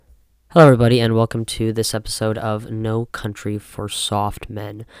Hello, everybody, and welcome to this episode of No Country for Soft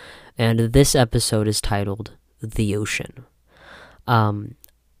Men. And this episode is titled The Ocean.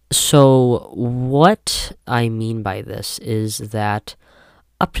 So, what I mean by this is that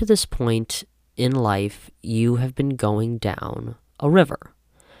up to this point in life, you have been going down a river.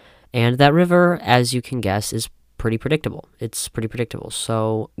 And that river, as you can guess, is pretty predictable. It's pretty predictable.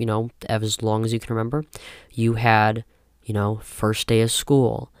 So, as long as you can remember, you had, first day of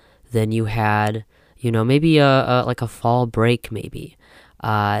school. Then you had, maybe like a fall break, maybe.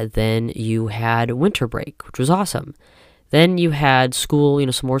 Then you had winter break, which was awesome. Then you had school,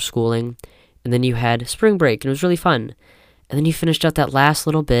 some more schooling. And then you had spring break, and it was really fun. And then you finished out that last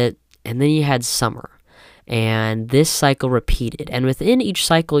little bit, and then you had summer. And this cycle repeated. And within each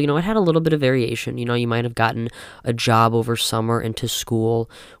cycle, it had a little bit of variation. You might have gotten a job over summer into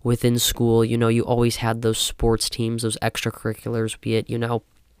school. Within school, you always had those sports teams, those extracurriculars, be it,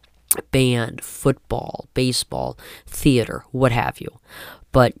 band, football, baseball, theater, what have you.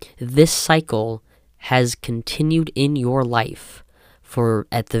 But this cycle has continued in your life for,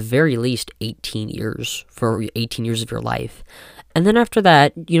 at the very least, 18 years, for 18 years of your life. And then after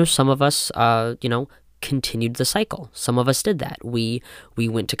that, some of us, continued the cycle. Some of us did that. We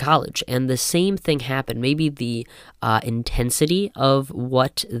went to college, and the same thing happened. Maybe the intensity of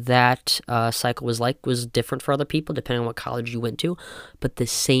what that cycle was like was different for other people, depending on what college you went to, but the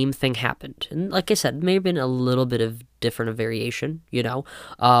same thing happened. And like I said, may have been a little bit of different of variation,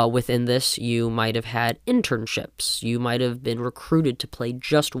 within this. You might have had internships. You might have been recruited to play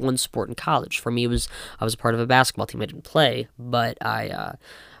just one sport in college. For me, I was a part of a basketball team. I didn't play, but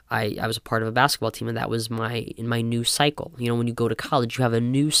I was a part of a basketball team, and that was in my new cycle. When you go to college, you have a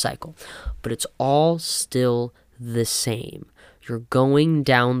new cycle, but it's all still the same. You're going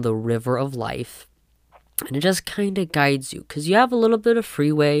down the river of life, and it just kind of guides you, because you have a little bit of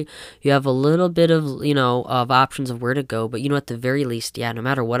freeway, you have a little bit of, of options of where to go, but at the very least, no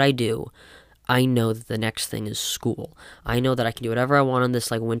matter what I do, I know that the next thing is school. I know that I can do whatever I want on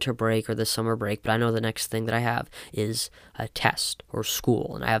this winter break or this summer break, but I know the next thing that I have is a test or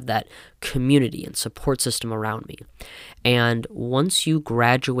school, and I have that community and support system around me. And once you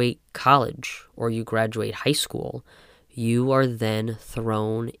graduate college or you graduate high school, you are then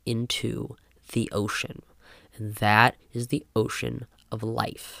thrown into the ocean. And that is the ocean of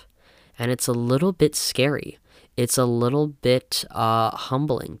life. And it's a little bit scary. It's a little bit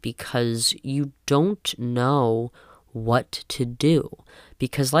humbling, because you don't know what to do.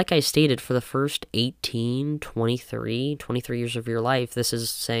 Because like I stated, for the first 18, 23 years of your life, this is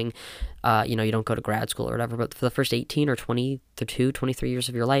saying, you don't go to grad school or whatever, but for the first 18 or 22, 23 years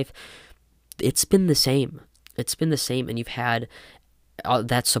of your life, it's been the same. It's been the same, and you've had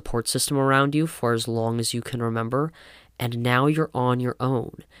that support system around you for as long as you can remember, and now you're on your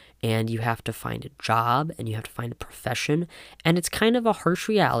own. And you have to find a job, and you have to find a profession, and it's kind of a harsh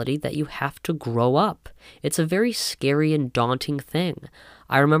reality that you have to grow up. It's a very scary and daunting thing.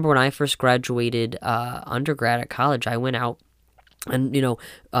 I remember when I first graduated undergrad at college, I went out, and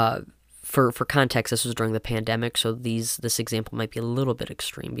for context, this was during the pandemic, so this example might be a little bit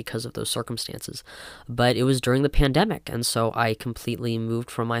extreme because of those circumstances, but it was during the pandemic, and so I completely moved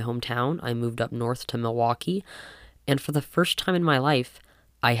from my hometown. I moved up north to Milwaukee, and for the first time in my life,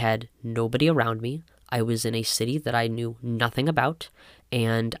 I had nobody around me. I was in a city that I knew nothing about,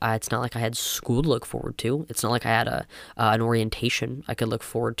 and it's not like I had school to look forward to. It's not like I had an orientation I could look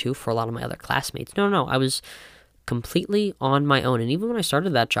forward to for a lot of my other classmates. No, I was completely on my own, and even when I started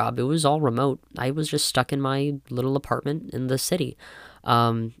that job, it was all remote. I was just stuck in my little apartment in the city,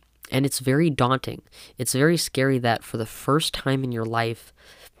 and it's very daunting. It's very scary that for the first time in your life,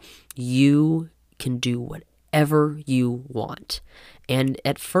 you can do whatever you want. And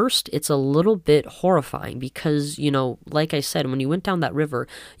at first, it's a little bit horrifying because, like I said, when you went down that river,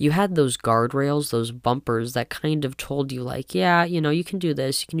 you had those guardrails, those bumpers that kind of told you, you can do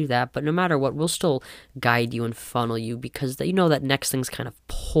this, you can do that, but no matter what, we'll still guide you and funnel you, because that next thing's kind of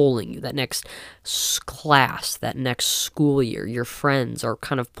pulling you, that next class, that next school year, your friends are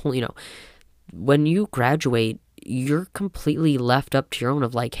kind of pulling, when you graduate, you're completely left up to your own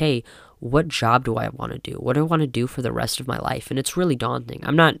of hey, what job do I want to do? What do I want to do for the rest of my life? And it's really daunting.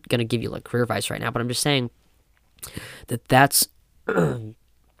 I'm not going to give you career advice right now, but I'm just saying that's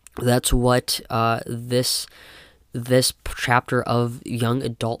what this chapter of young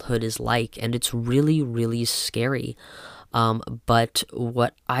adulthood is like, and it's really, really scary. But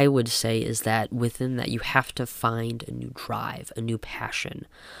what I would say is that within that, you have to find a new drive, a new passion.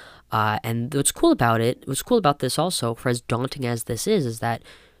 And what's cool about this also, for as daunting as this is that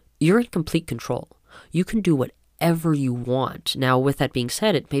you're in complete control. You can do whatever you want. Now, with that being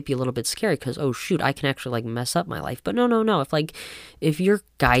said, it may be a little bit scary because, oh shoot, I can actually like mess up my life. But no. If you're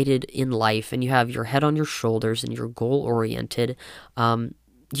guided in life and you have your head on your shoulders and you're goal oriented,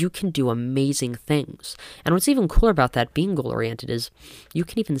 you can do amazing things. And what's even cooler about that being goal-oriented is you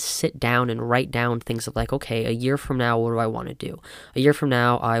can even sit down and write down things of like, okay, a year from now, what do I want to do? A year from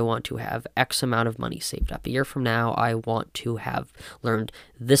now, I want to have X amount of money saved up. A year from now, I want to have learned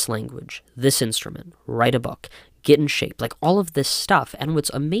this language, this instrument, write a book, get in shape, like all of this stuff. And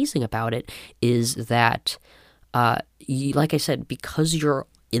what's amazing about it is that, like I said, because you're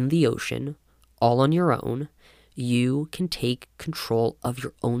in the ocean, all on your own, you can take control of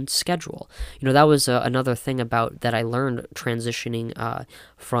your own schedule. That was another thing about that I learned transitioning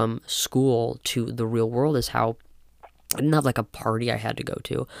from school to the real world is how I didn't have like a party I had to go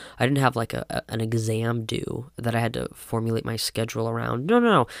to. I didn't have like an exam due that I had to formulate my schedule around.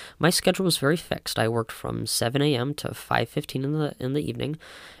 No. My schedule was very fixed. I worked from 7 a.m. to 5:15 in the evening,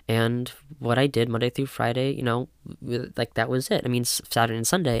 and what I did Monday through Friday, like that was it. I mean, Saturday and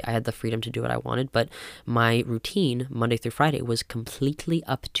Sunday I had the freedom to do what I wanted, but my routine Monday through Friday was completely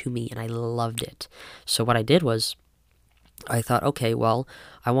up to me, and I loved it. So what I did was, I thought, okay, well,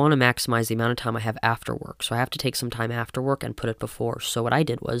 I want to maximize the amount of time I have after work. So I have to take some time after work and put it before. So what I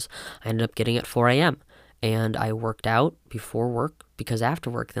did was I ended up getting at 4 a.m. and I worked out before work because after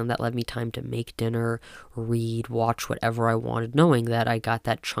work, then that led me time to make dinner, read, watch whatever I wanted, knowing that I got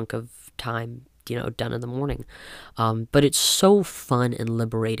that chunk of time, done in the morning. But it's so fun and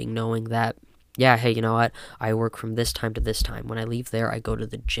liberating knowing that, yeah, hey, you know what? I work from this time to this time. When I leave there, I go to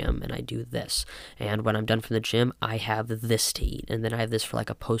the gym and I do this. And when I'm done from the gym, I have this to eat. And then I have this for like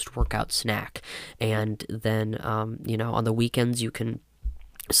a post-workout snack. And then, on the weekends, you can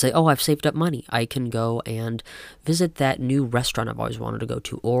say, oh, I've saved up money. I can go and visit that new restaurant I've always wanted to go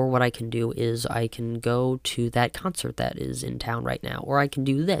to. Or what I can do is I can go to that concert that is in town right now. Or I can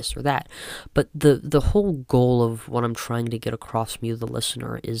do this or that. But the whole goal of what I'm trying to get across from you, the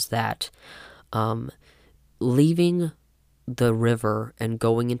listener, is that leaving the river and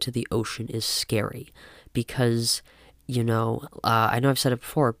going into the ocean is scary because, I know I've said it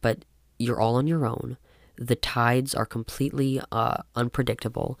before, but you're all on your own. The tides are completely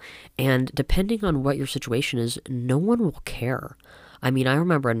unpredictable, and depending on what your situation is, no one will care. I mean, I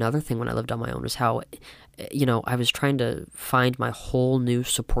remember another thing when I lived on my own was how, I was trying to find my whole new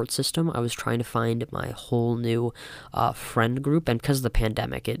support system. I was trying to find my whole new friend group, and because of the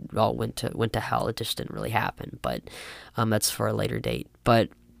pandemic, it all went to hell. It just didn't really happen, but that's for a later date. But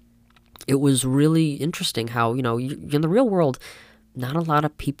it was really interesting how, in the real world, not a lot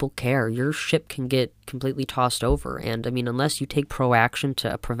of people care. Your ship can get completely tossed over. And I mean, unless you take proaction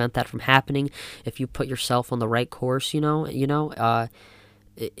to prevent that from happening, if you put yourself on the right course, it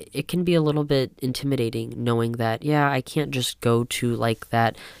can be a little bit intimidating knowing that, yeah, I can't just go to like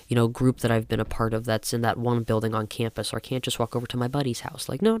that, group that I've been a part of that's in that one building on campus, or I can't just walk over to my buddy's house.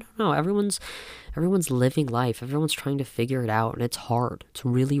 Like, no. Everyone's living life. Everyone's trying to figure it out, and it's hard. It's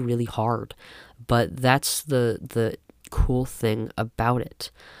really, really hard. But that's the cool thing about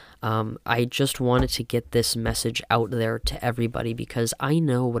it. I just wanted to get this message out there to everybody because I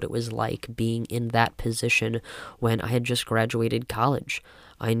know what it was like being in that position when I had just graduated college.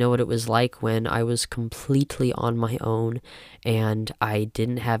 I know what it was like when I was completely on my own and I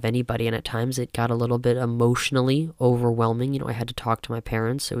didn't have anybody, and at times it got a little bit emotionally overwhelming. I had to talk to my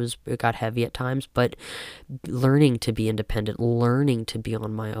parents. It got heavy at times, but learning to be independent, learning to be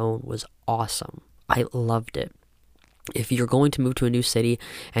on my own was awesome. I loved it. If you're going to move to a new city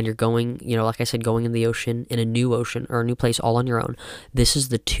and you're going, like I said, going in the ocean, in a new ocean or a new place all on your own, this is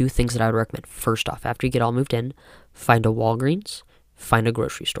the two things that I would recommend. First off, after you get all moved in, find a Walgreens, find a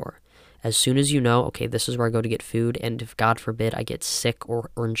grocery store. As soon as you know, okay, this is where I go to get food, and if God forbid I get sick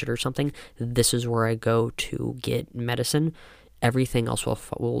or injured or something, this is where I go to get medicine. Everything else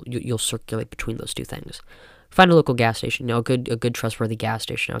you'll circulate between those two things. Find a local gas station, a good trustworthy gas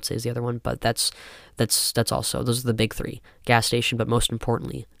station, I would say, is the other one, but that's also, those are the big three. Gas station, but most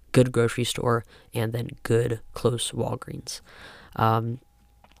importantly, good grocery store, and then good, close Walgreens.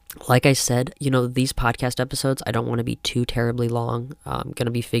 Like I said, these podcast episodes, I don't want to be too terribly long. I'm going to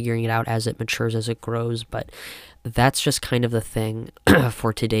be figuring it out as it matures, as it grows, but that's just kind of the thing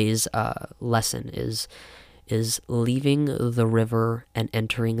for today's lesson is leaving the river and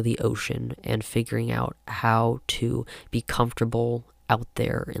entering the ocean and figuring out how to be comfortable out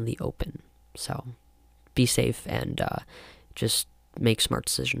there in the open. So be safe and just make smart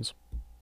decisions.